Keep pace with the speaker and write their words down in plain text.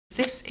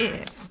This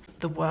is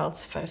the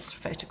world's first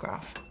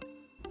photograph.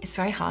 It's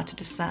very hard to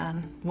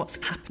discern what's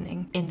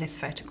happening in this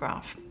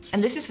photograph.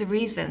 And this is the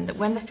reason that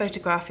when the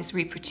photograph is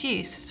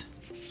reproduced,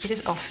 it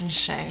is often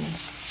shown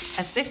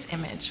as this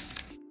image.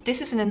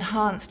 This is an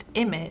enhanced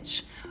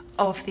image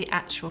of the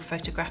actual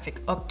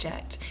photographic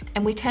object,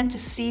 and we tend to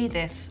see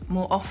this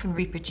more often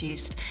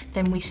reproduced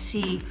than we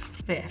see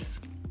this.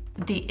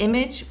 The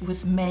image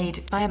was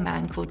made by a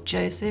man called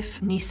Joseph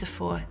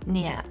Nicephore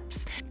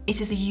Niépce. It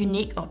is a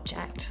unique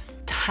object.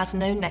 Has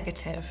no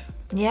negative.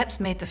 Niépce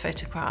made the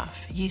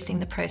photograph using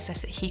the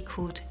process that he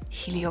called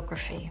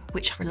heliography,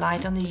 which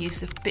relied on the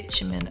use of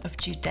bitumen of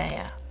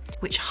Judea,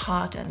 which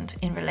hardened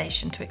in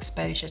relation to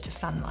exposure to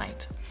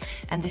sunlight.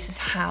 And this is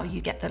how you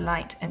get the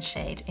light and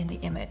shade in the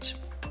image.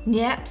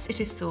 Niépce,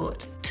 it is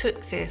thought,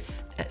 took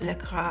this at Le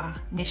Gras,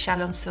 near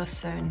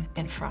Chalon-sur-Saône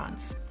in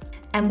France.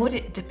 And what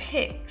it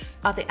depicts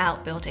are the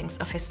outbuildings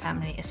of his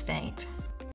family estate.